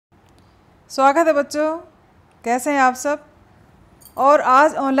स्वागत है बच्चों, कैसे हैं आप सब। और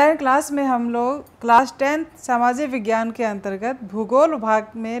आज ऑनलाइन क्लास में हम लोग क्लास 10 सामाजिक विज्ञान के अंतर्गत भूगोल भाग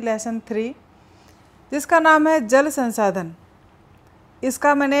में लेसन 3 जिसका नाम है जल संसाधन,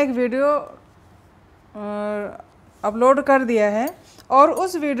 इसका मैंने एक वीडियो अपलोड कर दिया है। और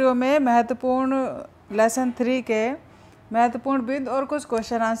उस वीडियो में महत्वपूर्ण लेसन 3 के महत्वपूर्ण बिंदु और कुछ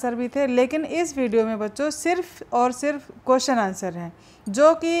क्वेश्चन आंसर भी थे, लेकिन इस वीडियो में बच्चों सिर्फ और सिर्फ क्वेश्चन आंसर हैं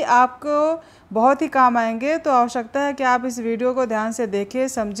जो कि आपको बहुत ही काम आएंगे। तो आवश्यकता है कि आप इस वीडियो को ध्यान से देखें,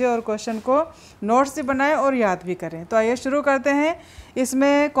 समझें और क्वेश्चन को नोट्स भी बनाएं और याद भी करें। तो आइए शुरू करते हैं।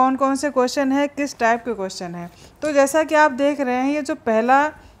 इसमें कौन कौन से क्वेश्चन हैं, किस टाइप के क्वेश्चन हैं। तो जैसा कि आप देख रहे हैं, ये जो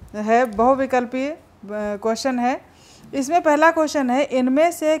पहला है बहुविकल्पीय क्वेश्चन है। इसमें पहला क्वेश्चन है,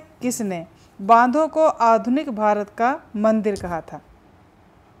 इनमें से किसने बांधों को आधुनिक भारत का मंदिर कहा था।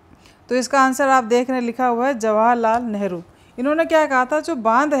 तो इसका आंसर आप देख रहे हैं, लिखा हुआ है जवाहरलाल नेहरू। इन्होंने क्या कहा था, जो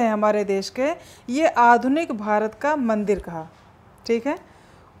बांध है हमारे देश के, ये आधुनिक भारत का मंदिर कहा। ठीक है।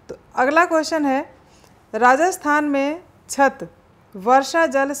 तो अगला क्वेश्चन है, राजस्थान में छत वर्षा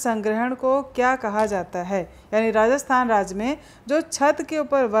जल संग्रहण को क्या कहा जाता है। यानी राजस्थान राज्य में जो छत के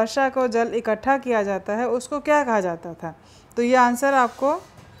ऊपर वर्षा को जल इकट्ठा किया जाता है उसको क्या कहा जाता था। तो ये आंसर आपको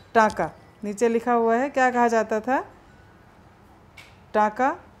टाँका, नीचे लिखा हुआ है, क्या कहा जाता था,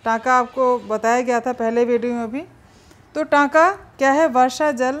 टाँका। टाँका आपको बताया गया था पहले वीडियो में भी। तो टाँका क्या है,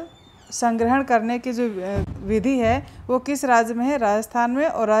 वर्षा जल संग्रहण करने की जो विधि है वो किस राज्य में है, राजस्थान में।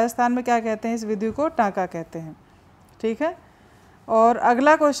 और राजस्थान में क्या कहते हैं, इस विधि को टाँका कहते हैं। ठीक है। और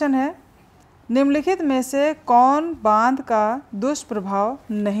अगला क्वेश्चन है, निम्नलिखित में से कौन बांध का दुष्प्रभाव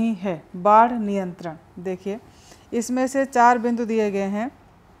नहीं है, बाढ़ नियंत्रण। देखिए इसमें से 4 बिंदु दिए गए हैं।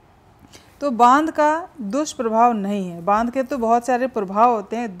 तो बांध का दुष्प्रभाव नहीं है, बांध के तो बहुत सारे प्रभाव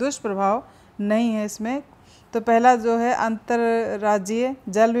होते हैं, दुष्प्रभाव नहीं है इसमें। तो पहला जो है, अंतर्राज्यीय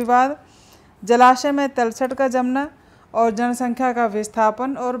जल विवाद, जलाशय में तलछट का जमना और जनसंख्या का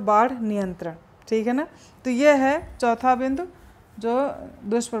विस्थापन और बाढ़ नियंत्रण। ठीक है ना। तो ये है चौथा बिंदु, जो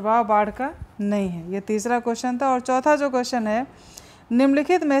दुष्प्रभाव बाढ़ का नहीं है। ये तीसरा क्वेश्चन था। और चौथा जो क्वेश्चन है,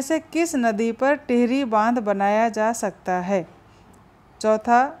 निम्नलिखित में से किस नदी पर टिहरी बांध बनाया जा सकता है।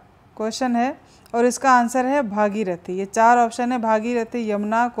 चौथा क्वेश्चन है और इसका आंसर है भागीरथी। ये 4 ऑप्शन है, भागीरथी,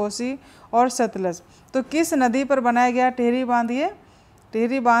 यमुना, कोसी और सतलज। तो किस नदी पर बनाया गया टिहरी बांध, ये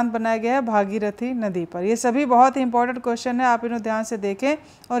टिहरी बांध बनाया गया है भागीरथी नदी पर। ये सभी बहुत ही इंपॉर्टेंट क्वेश्चन है, आप इन्हें ध्यान से देखें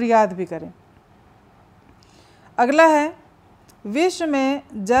और याद भी करें। अगला है, विश्व में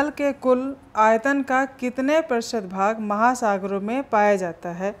जल के कुल आयतन का कितने प्रतिशत भाग महासागरों में पाया जाता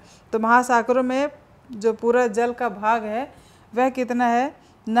है। तो महासागरों में जो पूरा जल का भाग है वह कितना है,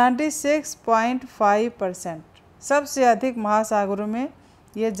 96.5%। सबसे अधिक महासागरों में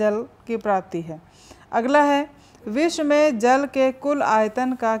ये जल की प्राप्ति है। अगला है, विश्व में जल के कुल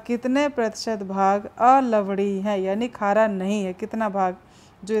आयतन का कितने प्रतिशत भाग अलवणीय है, यानी खारा नहीं है। कितना भाग,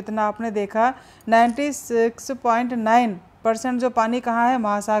 जो इतना आपने देखा 96.9% जो पानी कहाँ है,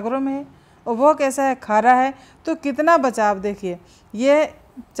 महासागरों में है। और वो कैसा है, खारा है। तो कितना बचा, आप देखिए ये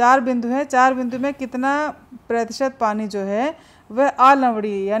 4 बिंदु है, 4 बिंदु में कितना प्रतिशत पानी जो है वह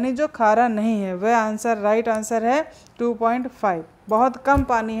अलवणीय यानी जो खारा नहीं है। वह आंसर, राइट आंसर है 2.5। बहुत कम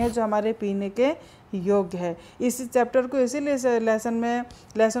पानी है जो हमारे पीने के योग्य है। इस चैप्टर को इसीलिए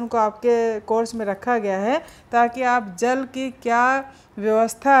लेसन को आपके कोर्स में रखा गया है ताकि आप जल की क्या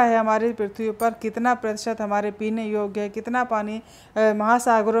व्यवस्था है हमारी पृथ्वी पर, कितना प्रतिशत हमारे पीने योग्य है, कितना पानी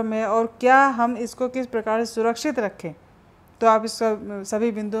महासागरों में, और क्या हम इसको किस प्रकार से सुरक्षित रखें। तो आप इस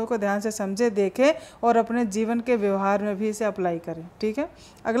सभी बिंदुओं को ध्यान से समझें, देखें और अपने जीवन के व्यवहार में भी इसे अप्लाई करें। ठीक है।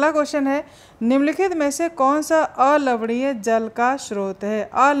 अगला क्वेश्चन है, निम्नलिखित में से कौन सा अलवणीय जल का स्रोत है।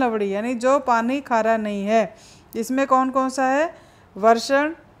 अलवणीय यानी जो पानी खारा नहीं है। इसमें कौन कौन सा है,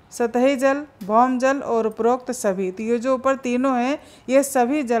 वर्षण, सतही जल, भौम जल और उपरोक्त सभी। तो ये जो ऊपर तीनों हैं ये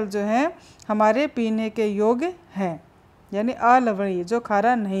सभी जल जो हैं हमारे पीने के योग्य हैं, यानी अलवणीय, जो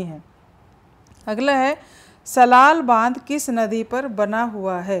खारा नहीं है। अगला है, सलाल बांध किस नदी पर बना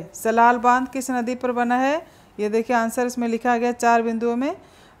हुआ है। सलाल बांध किस नदी पर बना है, ये देखिए आंसर इसमें लिखा गया 4 बिंदुओं में।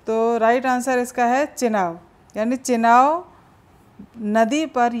 तो राइट आंसर इसका है चिनाव, यानी चिनाव नदी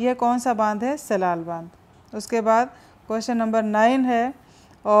पर यह कौन सा बांध है, सलाल बांध। उसके बाद क्वेश्चन नंबर 9 है,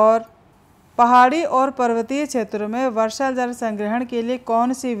 और पहाड़ी और पर्वतीय क्षेत्रों में वर्षा जल संग्रहण के लिए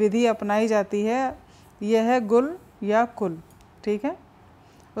कौन सी विधि अपनाई जाती है। यह है गुल या कुल। ठीक है।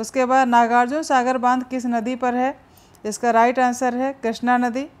 उसके बाद नागार्जुन सागर बांध किस नदी पर है। इसका राइट आंसर है कृष्णा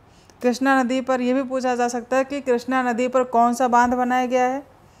नदी। कृष्णा नदी पर यह भी पूछा जा सकता है कि कृष्णा नदी पर कौन सा बांध बनाया गया है।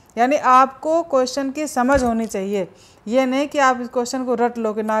 यानी आपको क्वेश्चन की समझ होनी चाहिए, ये नहीं कि आप इस क्वेश्चन को रट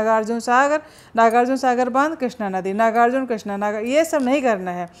लो कि नागार्जुन सागर बांध कृष्णा नदी, नागार्जुन कृष्णा नागर, ये सब नहीं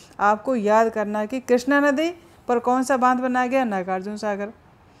करना है। आपको याद करना है कि कृष्णा नदी पर कौन सा बांध बनाया गया, नागार्जुन सागर,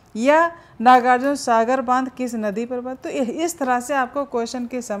 या नागार्जुन सागर बांध किस नदी पर बना। तो इस तरह से आपको क्वेश्चन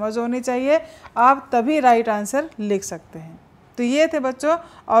की समझ होनी चाहिए, आप तभी राइट आंसर लिख सकते हैं। तो ये थे बच्चों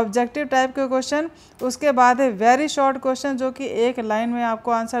ऑब्जेक्टिव टाइप के क्वेश्चन। उसके बाद है वेरी शॉर्ट क्वेश्चन, जो कि एक लाइन में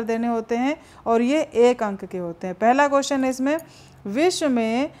आपको आंसर देने होते हैं और ये 1 अंक के होते हैं। पहला क्वेश्चन है इसमें, विश्व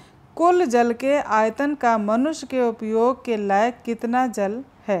में कुल जल के आयतन का मनुष्य के उपयोग के लायक कितना जल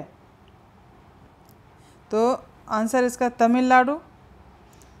है। तो आंसर इसका तमिलनाडु।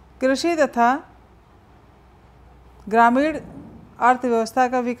 कृषि तथा ग्रामीण अर्थव्यवस्था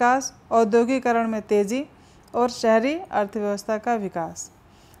का विकास, औद्योगिकरण में तेजी और शहरी अर्थव्यवस्था का विकास।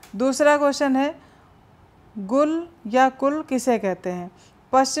 दूसरा क्वेश्चन है, गुल या कुल किसे कहते हैं।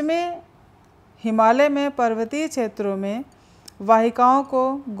 पश्चिमी हिमालय में पर्वतीय क्षेत्रों में वाहिकाओं को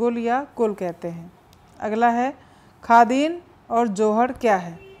गुल या कुल कहते हैं। अगला है, खादीन और जोहड़ क्या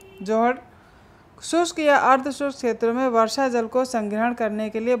है। जोहड़ शुष्क या अर्धशुष्क क्षेत्रों में वर्षा जल को संग्रहण करने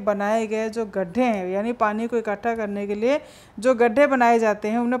के लिए बनाए गए जो गड्ढे हैं, यानी पानी को इकट्ठा करने के लिए जो गड्ढे बनाए जाते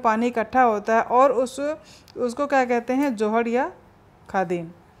हैं उनमें पानी इकट्ठा होता है और उसको क्या कहते हैं, जोहड़ या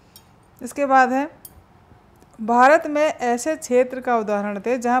खादीन। इसके बाद है, भारत में ऐसे क्षेत्र का उदाहरण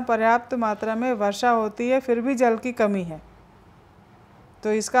दे जहां पर्याप्त मात्रा में वर्षा होती है फिर भी जल की कमी है।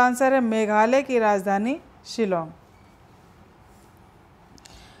 तो इसका आंसर है मेघालय की राजधानी शिलोंग।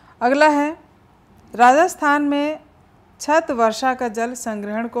 अगला है, राजस्थान में छत वर्षा का जल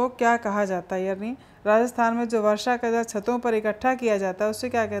संग्रहण को क्या कहा जाता है, यानी राजस्थान में जो वर्षा का जल छतों पर इकट्ठा किया जाता है उसे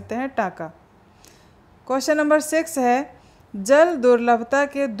क्या कहते हैं, टांका। क्वेश्चन नंबर 6 है, जल दुर्लभता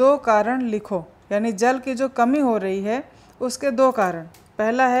के 2 कारण लिखो, यानी जल की जो कमी हो रही है उसके 2 कारण।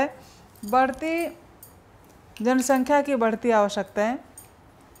 पहला है, बढ़ती जनसंख्या की बढ़ती आवश्यकताएं,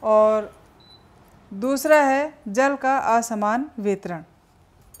 और दूसरा है जल का असमान वितरण।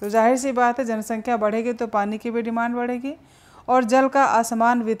 तो जाहिर सी बात है, जनसंख्या बढ़ेगी तो पानी की भी डिमांड बढ़ेगी, और जल का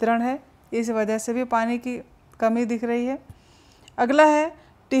असमान वितरण है, इस वजह से भी पानी की कमी दिख रही है। अगला है,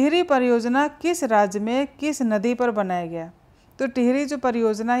 टिहरी परियोजना किस राज्य में किस नदी पर बनाया गया। तो टिहरी जो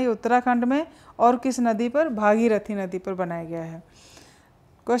परियोजना है उत्तराखंड में, और किस नदी पर, भागीरथी नदी पर बनाया गया है।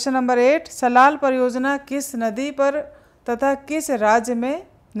 क्वेश्चन नंबर 8, सलाल परियोजना किस नदी पर तथा किस राज्य में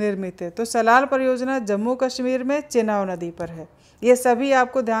निर्मित है। तो सलाल परियोजना जम्मू कश्मीर में चेनाब नदी पर है। ये सभी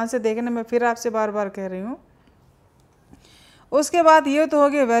आपको ध्यान से देखना, मैं फिर आपसे बार बार कह रही हूँ। उसके बाद ये तो हो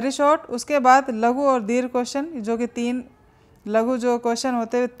गए वेरी शॉर्ट। उसके बाद लघु और दीर्घ क्वेश्चन, जो कि 3 लघु जो क्वेश्चन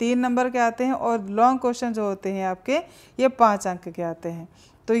होते हैं 3 नंबर के आते हैं, और लॉन्ग क्वेश्चन जो होते हैं आपके ये 5 अंक के आते हैं।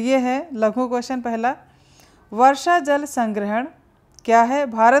 तो ये है लघु क्वेश्चन। पहला, वर्षा जल संग्रहण क्या है।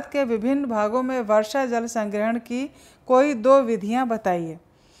 भारत के विभिन्न भागों में वर्षा जल संग्रहण की कोई 2 विधियाँ बताइए।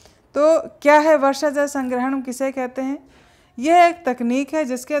 तो क्या है वर्षा जल संग्रहण, किसे कहते हैं। यह एक तकनीक है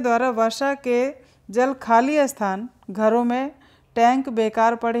जिसके द्वारा वर्षा के जल खाली स्थान, घरों में टैंक,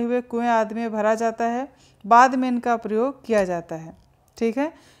 बेकार पड़े हुए कुएं आदि में भरा जाता है, बाद में इनका प्रयोग किया जाता है। ठीक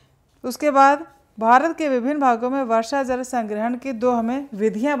है। उसके बाद भारत के विभिन्न भागों में वर्षा जल संग्रहण की 2 हमें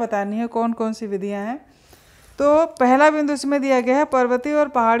विधियां बतानी है। कौन कौन सी विधियां हैं। तो पहला बिंदु इसमें दिया गया है, पर्वतीय और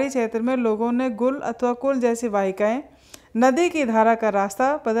पहाड़ी क्षेत्र में लोगों ने गुल अथवा कुल जैसी वाहिकाएं नदी की धारा का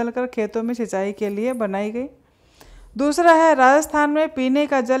रास्ता बदलकर खेतों में सिंचाई के लिए बनाई गई। दूसरा है, राजस्थान में पीने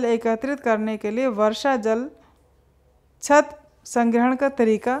का जल एकत्रित करने के लिए वर्षा जल छत संग्रहण का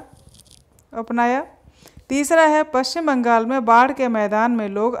तरीका अपनाया। तीसरा है, पश्चिम बंगाल में बाढ़ के मैदान में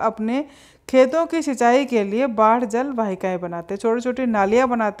लोग अपने खेतों की सिंचाई के लिए बाढ़ जल वाहिकाएं बनाते हैं, छोटी छोटी नालियां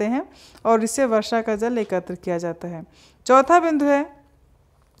बनाते हैं और इससे वर्षा का जल एकत्र किया जाता है। चौथा बिंदु है,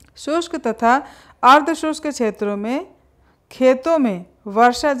 शुष्क तथा अर्धशुष्क क्षेत्रों में खेतों में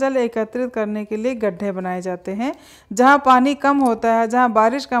वर्षा जल एकत्रित करने के लिए गड्ढे बनाए जाते हैं। जहां पानी कम होता है, जहां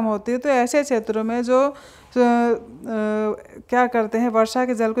बारिश कम होती है, तो ऐसे क्षेत्रों में जो क्या करते हैं, वर्षा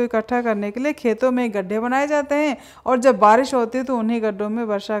के जल को इकट्ठा करने के लिए खेतों में गड्ढे बनाए जाते हैं, और जब बारिश होती है तो उन्हीं गड्ढों में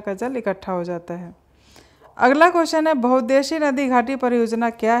वर्षा का जल इकट्ठा हो जाता है। अगला क्वेश्चन है, बहुउद्देशीय नदी घाटी परियोजना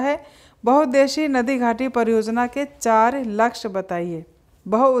क्या है। बहुउद्देशीय नदी घाटी परियोजना के 4 लक्ष्य बताइए।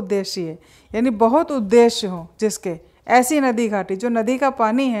 बहुउद्देशीय यानी बहुत उद्देश्य हो जिसके, ऐसी नदी घाटी जो नदी का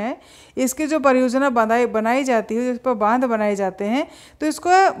पानी है, इसकी जो परियोजना बनाई जाती है, जिस पर बांध बनाए जाते हैं, तो इसको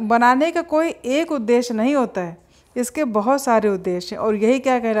बनाने का कोई एक उद्देश्य नहीं होता है, इसके बहुत सारे उद्देश्य हैं, और यही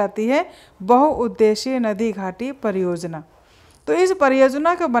क्या कहलाती है, बहुउद्देशीय नदी घाटी परियोजना। तो इस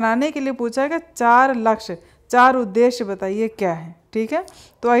परियोजना को बनाने के लिए पूछा गया 4 लक्ष्य, 4 उद्देश्य बताइए क्या है। ठीक है,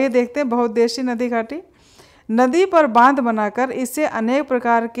 तो आइए देखते हैं बहुउद्देशीय नदी घाटी। नदी पर बांध बनाकर इससे अनेक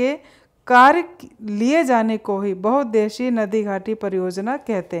प्रकार के कार्य लिए जाने को ही बहुउद्देशीय नदी घाटी परियोजना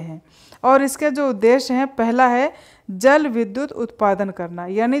कहते हैं। और इसके जो उद्देश्य हैं, पहला है जल विद्युत उत्पादन करना,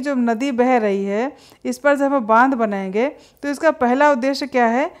 यानी जो नदी बह रही है इस पर जब हम बांध बनाएंगे तो इसका पहला उद्देश्य क्या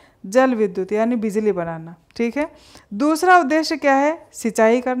है, जल विद्युत यानी बिजली बनाना, ठीक है। दूसरा उद्देश्य क्या है,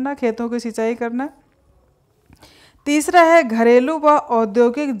 सिंचाई करना, खेतों की सिंचाई करना। तीसरा है घरेलू व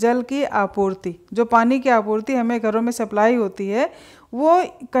औद्योगिक जल की आपूर्ति, जो पानी की आपूर्ति हमें घरों में सप्लाई होती है वो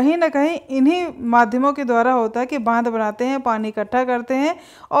कहीं ना कहीं इन्हीं माध्यमों के द्वारा होता है कि बांध बनाते हैं, पानी इकट्ठा करते हैं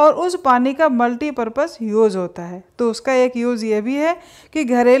और उस पानी का मल्टीपर्पज़ यूज़ होता है। तो उसका एक यूज़ ये भी है कि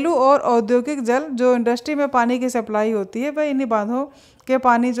घरेलू और औद्योगिक जल जो इंडस्ट्री में पानी की सप्लाई होती है वह इन्हीं बांधों के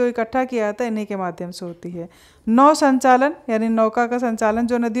पानी जो इकट्ठा किया जाता है इन्हीं के माध्यम से होती है। नौ संचालन यानी नौका का संचालन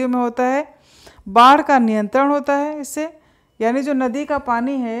जो नदियों में होता है। बाढ़ का नियंत्रण होता है इससे, यानी जो नदी का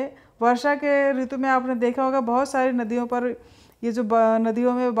पानी है वर्षा के ऋतु में आपने देखा होगा बहुत सारी नदियों पर ये जो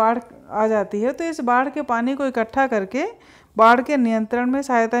नदियों में बाढ़ आ जाती है तो इस बाढ़ के पानी को इकट्ठा करके बाढ़ के नियंत्रण में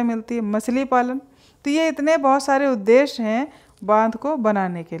सहायता मिलती है। मछली पालन, तो ये इतने बहुत सारे उद्देश्य हैं बांध को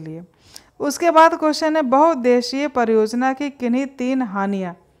बनाने के लिए। उसके बाद क्वेश्चन है बहुउद्देशीय परियोजना की किन्हीं 3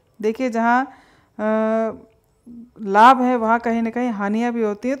 हानियाँ। देखिए जहाँ लाभ है वहाँ कहीं ना कहीं हानियाँ भी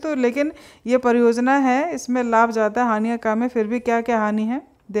होती हैं, तो लेकिन ये परियोजना है इसमें लाभ ज़्यादा हानियाँ कम है, फिर भी क्या क्या हानि है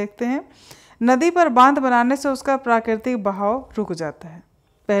देखते हैं। नदी पर बांध बनाने से उसका प्राकृतिक बहाव रुक जाता है,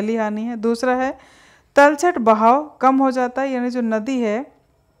 पहली हानि है। दूसरा है तलछट बहाव कम हो जाता है, यानी जो नदी है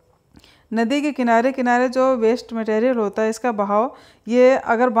नदी के किनारे किनारे जो वेस्ट मटेरियल होता है इसका बहाव, ये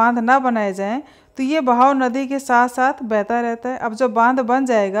अगर बांध ना बनाए जाएं तो ये बहाव नदी के साथ साथ बहता रहता है। अब जब बांध बन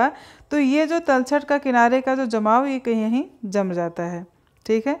जाएगा तो ये जो तलछट का किनारे का जो जमाव ये कहीं यहीं जम जाता है,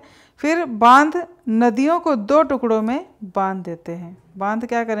 ठीक है। फिर बांध नदियों को 2 टुकड़ों में बांध देते हैं। बांध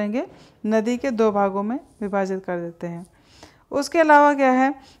क्या करेंगे, नदी के 2 भागों में विभाजित कर देते हैं। उसके अलावा क्या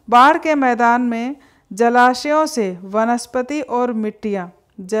है, बाढ़ के मैदान में जलाशयों से वनस्पति और मिट्टियाँ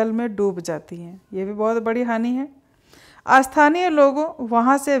जल में डूब जाती हैं, ये भी बहुत बड़ी हानि है। स्थानीय लोगों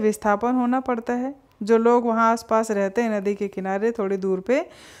वहाँ से विस्थापन होना पड़ता है, जो लोग वहाँ आसपास रहते हैं नदी के किनारे थोड़ी दूर पे,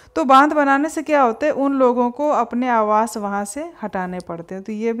 तो बांध बनाने से क्या होता है उन लोगों को अपने आवास वहाँ से हटाने पड़ते हैं,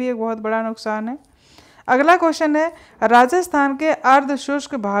 तो ये भी एक बहुत बड़ा नुकसान है। अगला क्वेश्चन है राजस्थान के अर्ध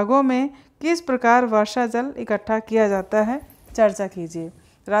शुष्क भागों में किस प्रकार वर्षा जल इकट्ठा किया जाता है, चर्चा कीजिए।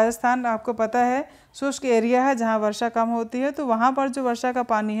 राजस्थान आपको पता है शुष्क एरिया है जहाँ वर्षा कम होती है, तो वहाँ पर जो वर्षा का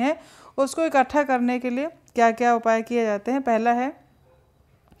पानी है उसको इकट्ठा करने के लिए क्या क्या उपाय किए जाते हैं। पहला है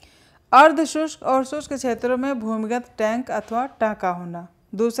अर्ध शुष्क और शुष्क क्षेत्रों में भूमिगत टैंक अथवा टाँका होना।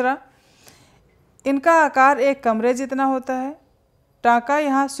 दूसरा, इनका आकार एक कमरे जितना होता है। टाँका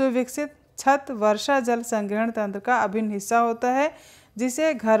यहाँ सुविकसित छत वर्षा जल संग्रहण तंत्र का अभिन्न हिस्सा होता है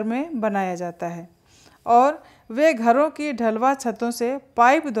जिसे घर में बनाया जाता है, और वे घरों की ढलवा छतों से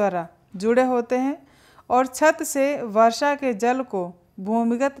पाइप द्वारा जुड़े होते हैं और छत से वर्षा के जल को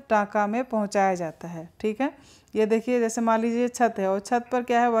भूमिगत टाँका में पहुंचाया जाता है, ठीक है। ये देखिए जैसे मान लीजिए छत है और छत पर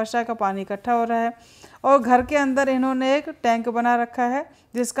क्या है वर्षा का पानी इकट्ठा हो रहा है और घर के अंदर इन्होंने एक टैंक बना रखा है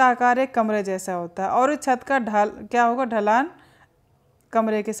जिसका आकार एक कमरे जैसा होता है, और इस छत का क्या होगा, ढलान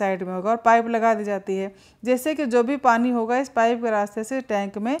कमरे के साइड में होगा और पाइप लगा दी जाती है, जैसे कि जो भी पानी होगा इस पाइप के रास्ते से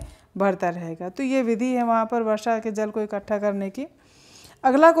टैंक में भरता रहेगा। तो ये विधि है वहाँ पर वर्षा के जल को इकट्ठा करने की।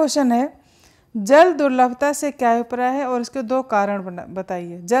 अगला क्वेश्चन है जल दुर्लभता से क्या अभिप्राय है और इसके 2 कारण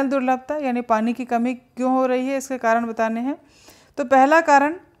बताइए। जल दुर्लभता यानी पानी की कमी क्यों हो रही है, इसके कारण बताने हैं। तो पहला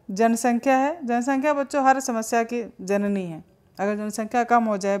कारण जनसंख्या है। जनसंख्या बच्चों हर समस्या की जननी है। अगर जनसंख्या कम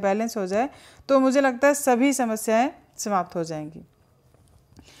हो जाए, बैलेंस हो जाए, तो मुझे लगता है सभी समस्याएं समाप्त हो जाएंगी।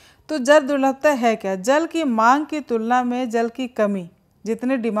 तो जल दुर्लभता है क्या, जल की मांग की तुलना में जल की कमी,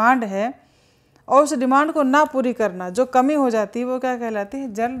 जितनी डिमांड है और उस डिमांड को ना पूरी करना, जो कमी हो जाती है वो क्या कहलाती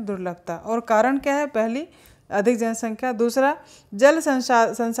है, जल दुर्लभता। और कारण क्या है, पहली अधिक जनसंख्या, दूसरा जल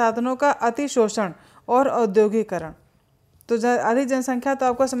संसाधनों का अतिशोषण और औद्योगिकरण। तो अधिक जनसंख्या तो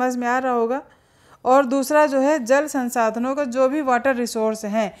आपको समझ में आ रहा होगा, और दूसरा जो है जल संसाधनों का जो भी वाटर रिसोर्स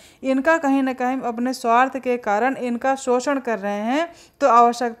हैं इनका कहीं ना कहीं अपने स्वार्थ के कारण इनका शोषण कर रहे हैं। तो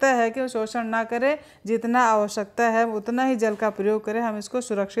आवश्यकता है कि वो शोषण ना करें, जितना आवश्यकता है उतना ही जल का प्रयोग करें, हम इसको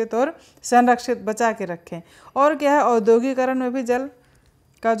सुरक्षित और संरक्षित बचा के रखें। और क्या है, औद्योगिकरण में भी जल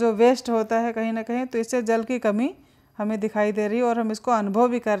का जो वेस्ट होता है कहीं ना कहीं, तो इससे जल की कमी हमें दिखाई दे रही है और हम इसको अनुभव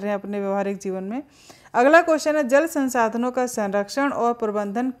भी कर रहे हैं अपने व्यवहारिक जीवन में। अगला क्वेश्चन है जल संसाधनों का संरक्षण और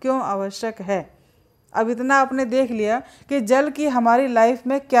प्रबंधन क्यों आवश्यक है। अब इतना आपने देख लिया कि जल की हमारी लाइफ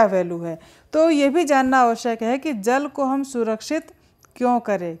में क्या वैल्यू है, तो ये भी जानना आवश्यक है कि जल को हम सुरक्षित क्यों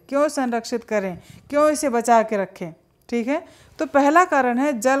करें, क्यों संरक्षित करें, क्यों इसे बचा के रखें, ठीक है। तो पहला कारण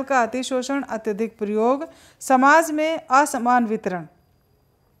है जल का अतिशोषण, अत्यधिक प्रयोग, समाज में असमान वितरण।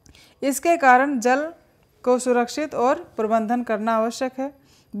 इसके कारण जल को सुरक्षित और प्रबंधन करना आवश्यक है।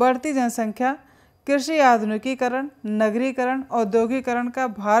 बढ़ती जनसंख्या, कृषि आधुनिकीकरण, नगरीकरण, औद्योगिकरण का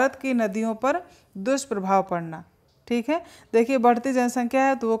भारत की नदियों पर दुष्प्रभाव पड़ना। ठीक है, देखिए बढ़ती जनसंख्या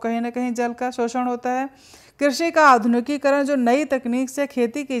है तो वो कहीं ना कहीं जल का शोषण होता है। कृषि का आधुनिकीकरण, जो नई तकनीक से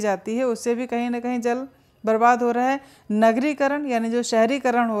खेती की जाती है उससे भी कहीं ना कहीं जल बर्बाद हो रहा है। नगरीकरण यानी जो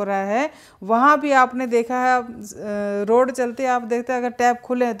शहरीकरण हो रहा है, वहाँ भी आपने देखा है रोड चलते आप देखते हैं अगर टैप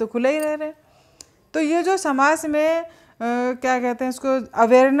खुले हैं तो खुले ही रह रहे हैं। तो ये जो समाज में क्या कहते हैं इसको,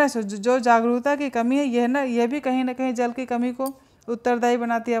 अवेयरनेस, जो जागरूकता की कमी है, यह भी कहीं ना कहीं जल की कमी को उत्तरदायी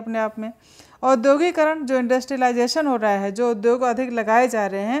बनाती है अपने आप में। औद्योगिकरण, जो इंडस्ट्रियलाइजेशन हो रहा है, जो उद्योग अधिक लगाए जा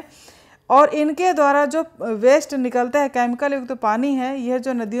रहे हैं और इनके द्वारा जो वेस्ट निकलता है, केमिकल युक्त पानी है, यह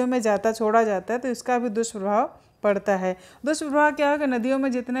जो नदियों में जाता छोड़ा जाता है, तो इसका भी दुष्प्रभाव पड़ता है। दुष्प्रभाव क्या है कि नदियों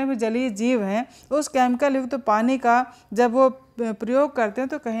में जितने भी जलीय जीव हैं उस केमिकल युक्त पानी का जब वो प्रयोग करते हैं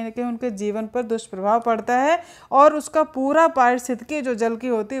तो कहीं ना कहीं उनके जीवन पर दुष्प्रभाव पड़ता है और उसका पूरा पारिस्थितिकी जो जल की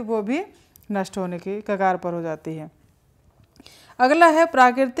होती है वो भी नष्ट होने की कगार पर हो जाती है। अगला है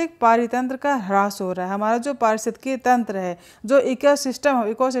प्राकृतिक पारितंत्र का ह्रास हो रहा है। हमारा जो पारिस्थितिकी तंत्र है, जो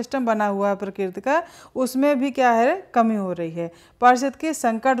इकोसिस्टम बना हुआ है प्रकृति का, उसमें भी क्या है, कमी हो रही है। पारिस्थितिकी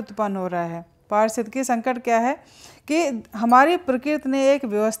संकट उत्पन्न हो रहा है। पारिस्थितिकी संकट क्या है कि हमारी प्रकृति ने एक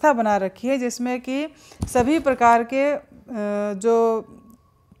व्यवस्था बना रखी है जिसमें कि सभी प्रकार के जो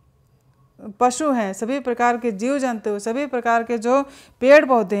पशु हैं, सभी प्रकार के जीव जंतु, सभी प्रकार के जो पेड़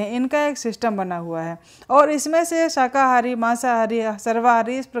पौधे हैं, इनका एक सिस्टम बना हुआ है और इसमें से शाकाहारी, मांसाहारी,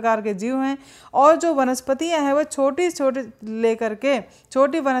 सर्वाहारी इस प्रकार के जीव हैं। और जो वनस्पतियां हैं वो छोटी छोटी लेकर के,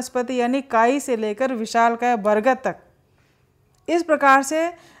 छोटी वनस्पति यानी काई से लेकर विशालकाय बरगद तक, इस प्रकार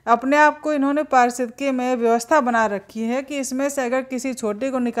से अपने आप को इन्होंने पारिस्थितिकी में व्यवस्था बना रखी है कि इसमें से अगर किसी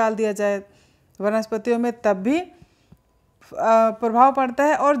छोटे को निकाल दिया जाए वनस्पतियों में तब भी प्रभाव पड़ता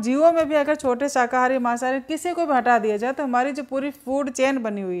है और जीवों में भी अगर छोटे शाकाहारी, मांसाहारी किसी को भी हटा दिया जाए तो हमारी जो पूरी फूड चेन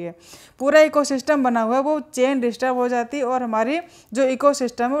बनी हुई है, पूरा इकोसिस्टम बना हुआ है, वो चेन डिस्टर्ब हो जाती है और हमारी जो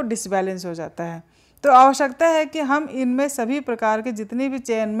इकोसिस्टम है वो डिसबैलेंस हो जाता है। तो आवश्यकता है कि हम इनमें सभी प्रकार के जितनी भी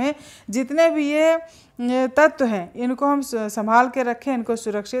चेन में जितने भी ये तत्व हैं इनको हम संभाल के रखें, इनको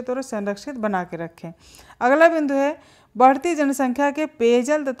सुरक्षित और संरक्षित बना के रखें। अगला बिंदु है बढ़ती जनसंख्या के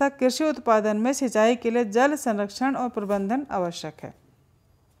पेयजल तथा कृषि उत्पादन में सिंचाई के लिए जल संरक्षण और प्रबंधन आवश्यक है।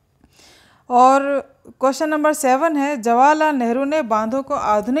 और क्वेश्चन नंबर 7 है जवाहरलाल नेहरू ने बांधों को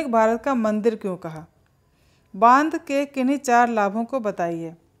आधुनिक भारत का मंदिर क्यों कहा? बांध के किन्हीं 4 लाभों को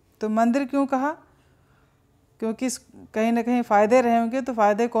बताइए। तो मंदिर क्यों कहा? क्योंकि कहीं ना कहीं फ़ायदे रहे होंगे। तो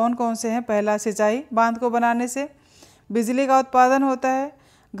फ़ायदे कौन कौन से हैं? पहला, सिंचाई, बांध को बनाने से बिजली का उत्पादन होता है,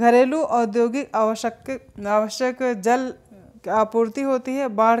 घरेलू औद्योगिक आवश्यक जल आपूर्ति होती है,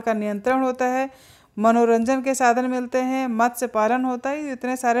 बाढ़ का नियंत्रण होता है, मनोरंजन के साधन मिलते हैं, मत्स्य पालन होता है।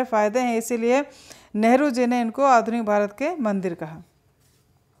 इतने सारे फायदे हैं, इसीलिए नेहरू जी ने इनको आधुनिक भारत के मंदिर कहा।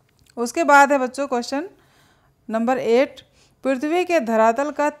 उसके बाद है बच्चों क्वेश्चन नंबर 8, पृथ्वी के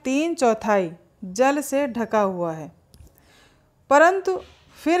धरातल का 3/4 जल से ढका हुआ है परंतु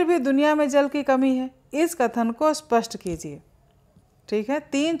फिर भी दुनिया में जल की कमी है, इस कथन को स्पष्ट कीजिए। ठीक है,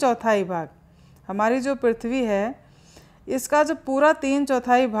 3/4 भाग हमारी जो पृथ्वी है इसका जो पूरा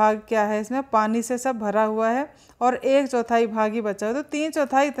 3/4 भाग क्या है, इसमें पानी से सब भरा हुआ है और 1/4 भाग ही बचा है। तो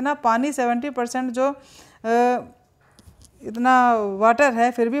 3/4 इतना पानी, 70% जो इतना वाटर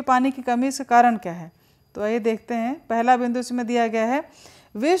है, फिर भी पानी की कमी के कारण क्या है? तो आइए देखते हैं। पहला बिंदु इसमें दिया गया है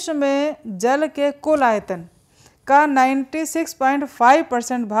विश्व में जल के कुल आयतन का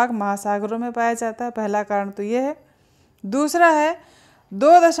 96.5% भाग महासागरों में पाया जाता है। पहला कारण तो ये है। दूसरा है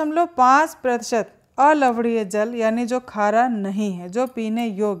 2.5% अलवणीय जल यानी जो खारा नहीं है, जो पीने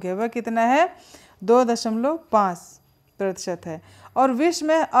योग्य है, वह कितना है? 2.5% है। और विश्व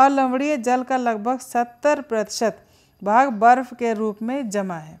में अलवणीय जल का लगभग 70% भाग बर्फ के रूप में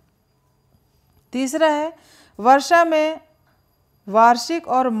जमा है। तीसरा है वर्षा में वार्षिक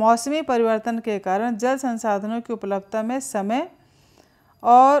और मौसमी परिवर्तन के कारण जल संसाधनों की उपलब्धता में समय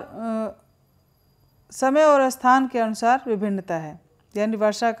और स्थान के अनुसार विभिन्नता है, यानी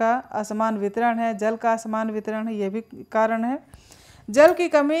वर्षा का असमान वितरण है, जल का असमान वितरण है, यह भी कारण है। जल की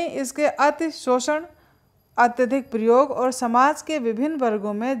कमी, इसके अति शोषण, अत्यधिक प्रयोग और समाज के विभिन्न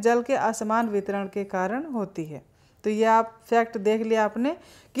वर्गों में जल के असमान वितरण के कारण होती है। तो ये आप फैक्ट देख लिया आपने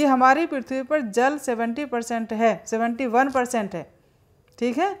कि हमारी पृथ्वी पर जल 70% है, 71% है।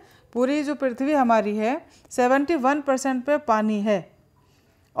 ठीक है, पूरी जो पृथ्वी हमारी है 71% पे पानी है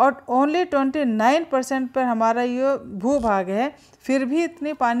और ओनली 29% पर हमारा ये भूभाग है, फिर भी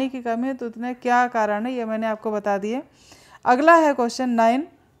इतनी पानी की कमी है, तो इतने क्या कारण है ये मैंने आपको बता दिए। अगला है क्वेश्चन 9,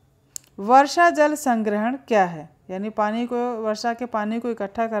 वर्षा जल संग्रहण क्या है? यानी पानी को, वर्षा के पानी को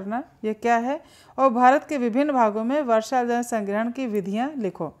इकट्ठा करना, ये क्या है? और भारत के विभिन्न भागों में वर्षा जल संग्रहण की विधियां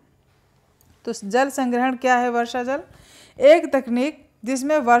लिखो। तो जल संग्रहण क्या है? वर्षा जल एक तकनीक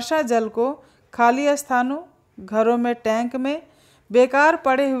जिसमें वर्षा जल को खाली स्थानों, घरों में टैंक में, बेकार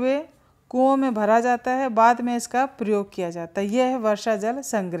पड़े हुए कुओं में भरा जाता है, बाद में इसका प्रयोग किया जाता है। यह है वर्षा जल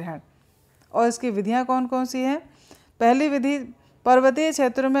संग्रहण। और इसकी विधियां कौन कौन सी हैं? पहली विधि, पर्वतीय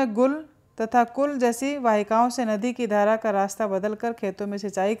क्षेत्रों में गुल तथा कुल जैसी वाहिकाओं से नदी की धारा का रास्ता बदलकर खेतों में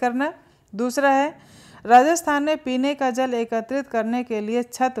सिंचाई करना। दूसरा है, राजस्थान में पीने का जल एकत्रित करने के लिए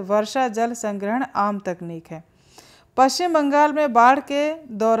छत वर्षा जल संग्रहण आम तकनीक है। पश्चिम बंगाल में बाढ़ के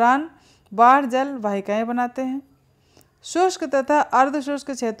दौरान बाढ़ जल वाहिकाएं बनाते हैं। शुष्क तथा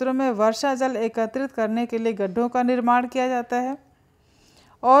अर्धशुष्क क्षेत्रों में वर्षा जल एकत्रित करने के लिए गड्ढों का निर्माण किया जाता है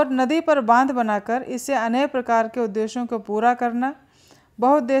और नदी पर बांध बनाकर इससे अनेक प्रकार के उद्देश्यों को पूरा करना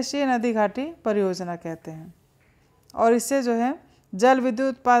बहुउद्देशीय नदी घाटी परियोजना कहते हैं। और इससे जो है जल विद्युत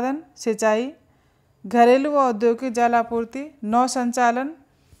उत्पादन, सिंचाई, घरेलू व औद्योगिक जल आपूर्ति, नौ संचालन,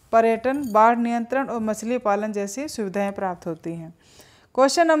 पर्यटन, बाढ़ नियंत्रण और मछली पालन जैसी सुविधाएं प्राप्त होती हैं।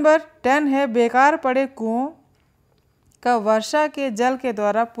 क्वेश्चन नंबर 10 है, बेकार पड़े कुओं का वर्षा के जल के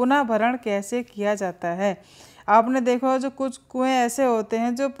द्वारा पुनः भरण कैसे किया जाता है? आपने देखा जो कुछ कुएं ऐसे होते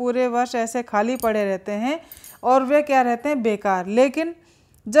हैं जो पूरे वर्ष ऐसे खाली पड़े रहते हैं और वे क्या रहते हैं? बेकार। लेकिन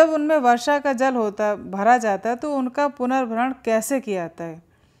जब उनमें वर्षा का जल होता भरा जाता है तो उनका पुनर्भरण कैसे किया जाता है?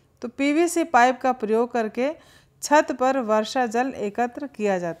 तो पीवीसी पाइप का प्रयोग करके छत पर वर्षा जल एकत्र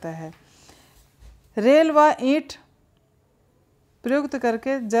किया जाता है। रेल व ईंट प्रयुक्त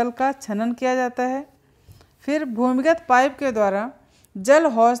करके जल का छनन किया जाता है। फिर भूमिगत पाइप के द्वारा जल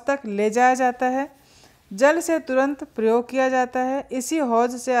हौज तक ले जाया जाता है। जल से तुरंत प्रयोग किया जाता है। इसी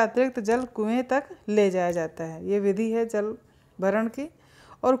हौज से अतिरिक्त जल कुएं तक ले जाया जाता है। ये विधि है जल भरण की।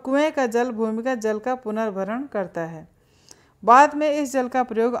 और कुएं का जल भूमिगत जल का पुनर्भरण करता है। बाद में इस जल का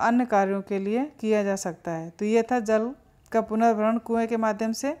प्रयोग अन्य कार्यों के लिए किया जा सकता है। तो ये था जल का पुनर्भरण कुएं के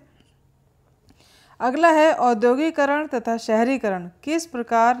माध्यम से। अगला है औद्योगिकरण तथा शहरीकरण किस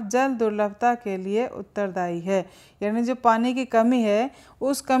प्रकार जल दुर्लभता के लिए उत्तरदायी है? यानी जो पानी की कमी है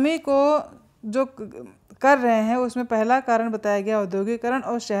उस कमी को जो कर रहे हैं उसमें पहला कारण बताया गया औद्योगिकरण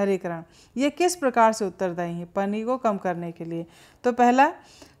और शहरीकरण। ये किस प्रकार से उत्तरदायी हैं पानी को कम करने के लिए? तो पहला,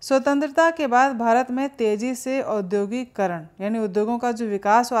 स्वतंत्रता के बाद भारत में तेजी से औद्योगिकरण यानी उद्योगों का जो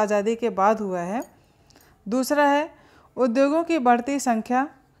विकास आज़ादी के बाद हुआ है। दूसरा है, उद्योगों की बढ़ती संख्या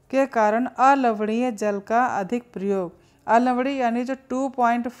के कारण अलवणीय जल का अधिक प्रयोग। अलवणीय यानी जो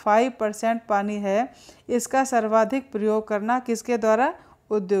 2.5% पानी है इसका सर्वाधिक प्रयोग करना किसके द्वारा?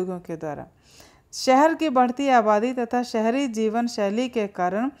 उद्योगों के द्वारा। शहर की बढ़ती आबादी तथा शहरी जीवन शैली के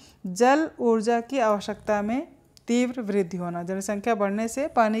कारण जल ऊर्जा की आवश्यकता में तीव्र वृद्धि होना। जनसंख्या बढ़ने से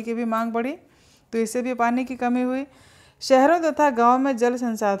पानी की भी मांग बढ़ी तो इससे भी पानी की कमी हुई। शहरों तथा गांव में जल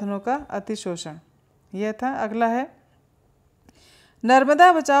संसाधनों का अतिशोषण। यह था। अगला है,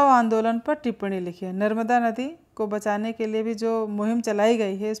 नर्मदा बचाओ आंदोलन पर टिप्पणी लिखिए। नर्मदा नदी को बचाने के लिए भी जो मुहिम चलाई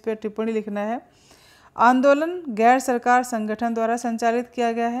गई है इस पर टिप्पणी लिखना है। आंदोलन गैर सरकार संगठन द्वारा संचालित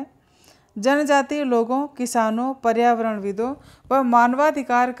किया गया है। जनजातीय लोगों, किसानों, पर्यावरणविदों व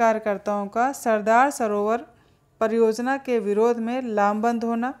मानवाधिकार कार्यकर्ताओं का सरदार सरोवर परियोजना के विरोध में लामबंद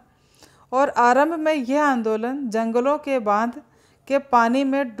होना। और आरंभ में यह आंदोलन जंगलों के बांध के पानी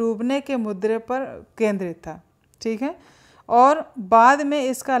में डूबने के मुद्दे पर केंद्रित था। ठीक है। और बाद में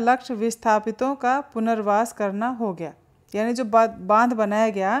इसका लक्ष्य विस्थापितों का पुनर्वास करना हो गया। यानी जो बांध बनाया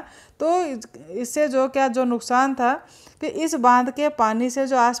गया तो इससे जो नुकसान था कि इस बांध के पानी से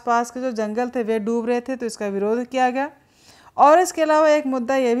जो आसपास के जो जंगल थे वे डूब रहे थे तो इसका विरोध किया गया। और इसके अलावा एक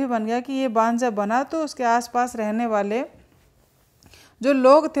मुद्दा ये भी बन गया कि ये बांध जब बना तो उसके आसपास रहने वाले जो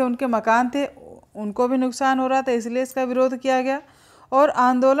लोग थे उनके मकान थे उनको भी नुकसान हो रहा था, इसलिए इसका विरोध किया गया। और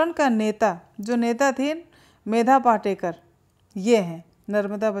आंदोलन का नेता थी मेधा पाटेकर, ये हैं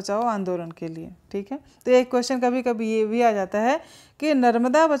नर्मदा बचाओ आंदोलन के लिए। ठीक है। तो एक क्वेश्चन कभी कभी ये भी आ जाता है कि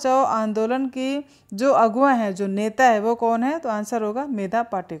नर्मदा बचाओ आंदोलन की जो अगुआ है, जो नेता है वो कौन है? तो आंसर होगा मेधा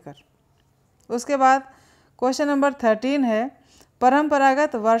पाटेकर। उसके बाद क्वेश्चन नंबर 13 है,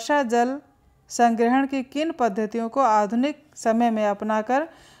 परंपरागत वर्षा जल संग्रहण की किन पद्धतियों को आधुनिक समय में अपनाकर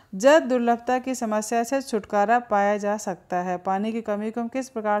जल दुर्लभता की समस्या से छुटकारा पाया जा सकता है? पानी की कमी को हम किस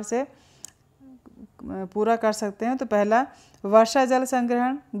प्रकार से पूरा कर सकते हैं? तो पहला, वर्षा जल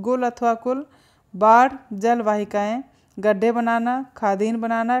संग्रहण, गुल अथवा कुल, बाढ़ जल वाहिकाएं, गड्ढे बनाना, खादीन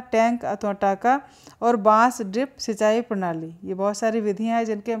बनाना, टैंक अथवा टाका और बांस ड्रिप सिंचाई प्रणाली। ये बहुत सारी विधियां हैं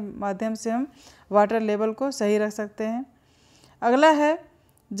जिनके माध्यम से हम वाटर लेवल को सही रख सकते हैं। अगला है,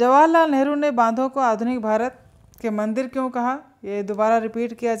 जवाहरलाल नेहरू ने बांधों को आधुनिक भारत के मंदिर क्यों कहा? ये दोबारा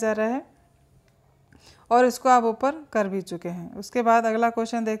रिपीट किया जा रहा है और इसको आप ऊपर कर भी चुके हैं। उसके बाद अगला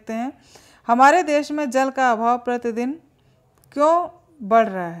क्वेश्चन देखते हैं, हमारे देश में जल का अभाव प्रतिदिन क्यों बढ़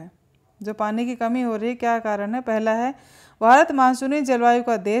रहा है? जो पानी की कमी हो रही है, क्या कारण है? पहला है, भारत मानसूनी जलवायु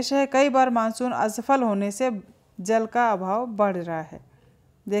का देश है, कई बार मानसून असफल होने से जल का अभाव बढ़ रहा है।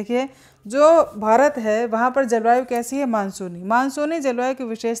 देखिए, जो भारत है वहाँ पर जलवायु कैसी है? मानसूनी। मानसूनी जलवायु की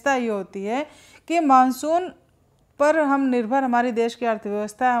विशेषता ये होती है कि मानसून पर हम निर्भर, हमारी देश की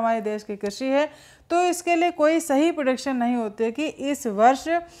अर्थव्यवस्था, हमारे देश की कृषि है, तो इसके लिए कोई सही प्रेडिक्शन नहीं होती है कि इस वर्ष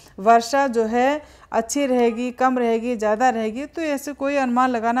वर्षा जो है अच्छी रहेगी, कम रहेगी, ज़्यादा रहेगी, तो ऐसे कोई अनुमान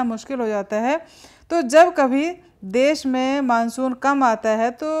लगाना मुश्किल हो जाता है। तो जब कभी देश में मानसून कम आता है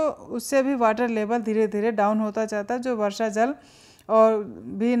तो उससे भी वाटर लेवल धीरे धीरे डाउन होता जाता है, जो वर्षा जल और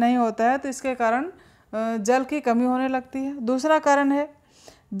भी नहीं होता है, तो इसके कारण जल की कमी होने लगती है। दूसरा कारण है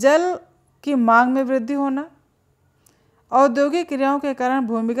जल की मांग में वृद्धि होना, औद्योगिक क्रियाओं के कारण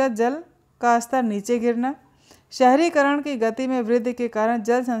भूमिगत जल का स्तर नीचे गिरना, शहरीकरण की गति में वृद्धि के कारण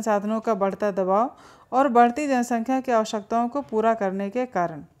जल संसाधनों का बढ़ता दबाव और बढ़ती जनसंख्या की आवश्यकताओं को पूरा करने के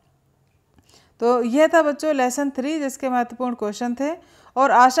कारण। तो यह था बच्चों लेसन 3 जिसके महत्वपूर्ण क्वेश्चन थे,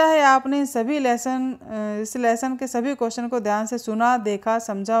 और आशा है आपने इस लेसन के सभी क्वेश्चन को ध्यान से सुना, देखा,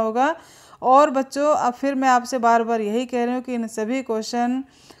 समझा होगा। और बच्चों, अब फिर मैं आपसे बार बार यही कह रही हूँ कि इन सभी क्वेश्चन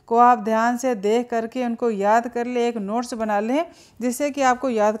को आप ध्यान से देख करके उनको याद कर ले, एक नोट्स बना लें, जिससे कि आपको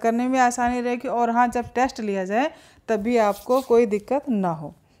याद करने में आसानी रहेगी, और हाँ, जब टेस्ट लिया जाए तब भी आपको कोई दिक्कत ना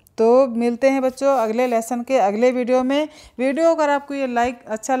हो। तो मिलते हैं बच्चों अगले लेसन के अगले वीडियो में। वीडियो अगर आपको ये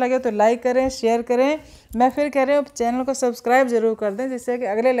अच्छा लगे तो लाइक करें, शेयर करें। मैं फिर कह रही हूँ चैनल को सब्सक्राइब जरूर कर दें, जिससे कि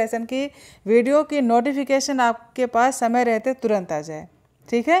अगले लेसन की वीडियो की नोटिफिकेशन आपके पास समय रहते तुरंत आ जाए।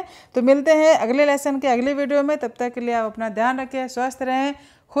 ठीक है, तो मिलते हैं अगले लेसन के अगले वीडियो में। तब तक के लिए आप अपना ध्यान रखें, स्वस्थ रहें,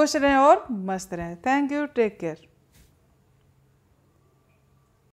 खुश रहें और मस्त रहें। Thank you, take care.